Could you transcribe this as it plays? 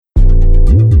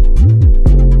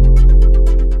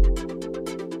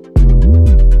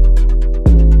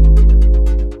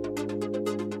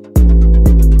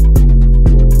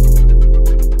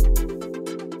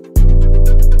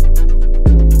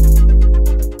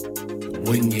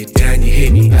When you're done, you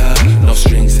hit me up. No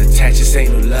strings attached, this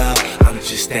ain't no love. I'm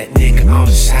just that nigga on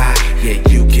the side. Yeah,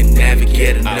 you can never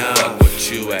get enough. I fuck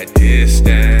with you at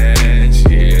distance,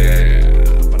 yeah.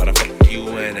 But I fuck you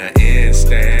in an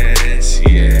instance,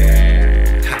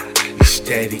 yeah. You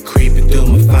steady creeping through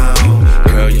my phone.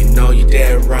 Girl, you know you're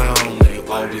dead wrong. You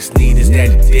always need is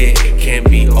that dick. Can't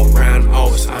be around,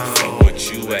 always on. I fuck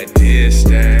with you at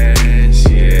distance,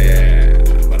 yeah.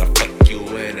 But I fuck you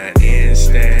in an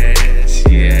instance,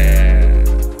 yeah.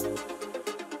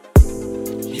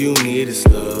 You need is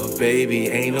love, baby,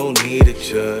 ain't no need to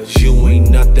judge. You ain't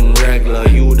nothing regular,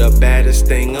 you the baddest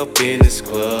thing up in this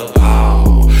club.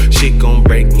 Oh, she gon'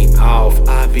 break me off,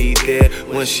 I be there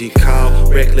when she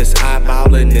call. Reckless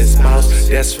eyeballing this boss,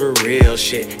 that's for real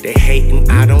shit. They hatin',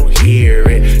 I don't hear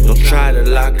it. Don't try to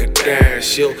lock her down,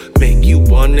 she'll make you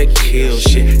wanna kill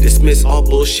shit. Dismiss all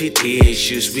bullshit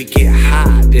issues, we get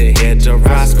high, then head to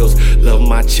Roscoe's. Love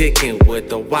my chicken with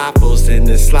the waffles and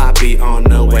the sloppy on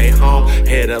the way home.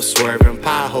 Head up swerving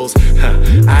potholes,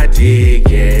 I dig,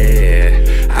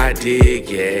 yeah, I dig,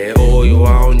 yeah. Oil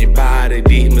on your body,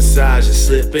 deep massage and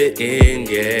slip it in,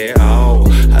 yeah. Oh,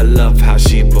 I love how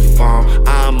she perform.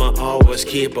 I'ma always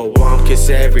keep her warm, kiss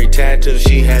every tattoo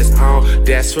she has on.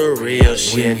 That's for real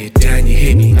shit. When you're done, you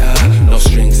hit me up. No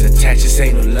strings attached, this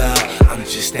ain't no love. I'm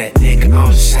just that nigga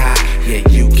on the side. Yeah,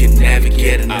 you can never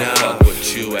get enough. I fuck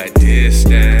with you at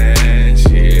distance,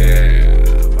 yeah.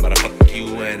 But I fuck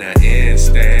you in an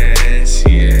instance,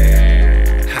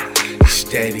 yeah. You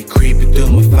steady creeping through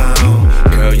my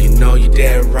phone. Girl, you know you're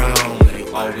dead wrong.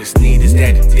 You always need is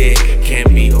that dick. Can't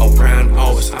be around,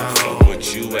 always on. I fuck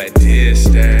with you at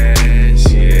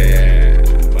distance, yeah.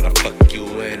 But I fuck you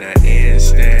in an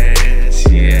instance,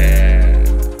 yeah.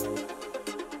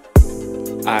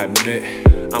 I admit,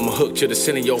 I'm a hook to the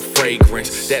scent of your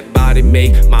fragrance. That body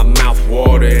make my mouth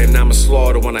water, and I'm a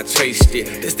slaughter when I taste it.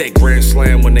 This that grand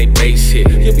slam when they base it.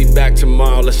 You'll be back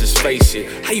tomorrow, let's just face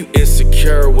it. How you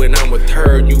insecure when I'm with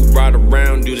her? You ride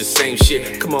around, do the same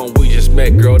shit. Come on, we just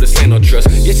met, girl, this ain't no trust.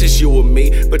 Yes, it's you and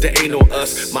me, but there ain't no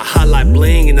us. My highlight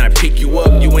bling and I pick you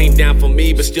up. You ain't down for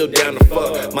me, but still down to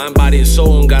fuck. Mind, body, and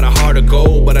soul and got a heart of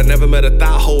gold, but I never met a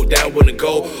thigh hole that wouldn't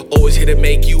go. Always here to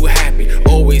make you happy,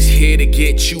 always here to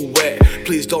get you wet.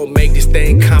 Please don't make this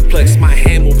thing complex. My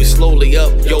hand moving slowly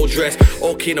up your dress.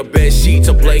 Okay, no bed sheets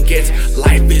or blankets.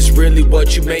 Life is really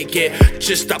what you make it.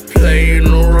 Just stop playing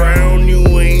around, you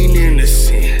ain't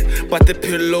innocent. But the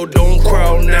pillow don't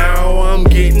crawl now, I'm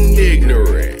getting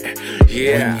ignorant.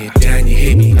 Yeah. When you're done, you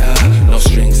hit me up. No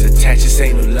strings attached, this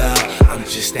ain't no love. I'm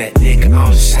just that nigga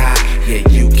on the side. Yeah,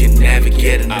 you can never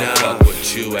get enough. I fuck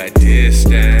with you at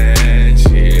distance,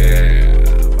 yeah.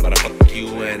 But I fuck you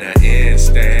in an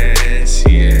instance,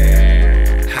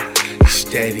 yeah. You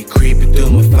steady creeping through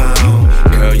my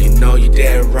phone. Girl, you know you're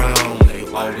dead wrong.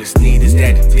 You always need is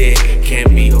that dick. Can't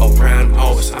be around,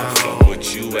 always on. I fuck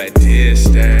with you at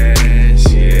distance.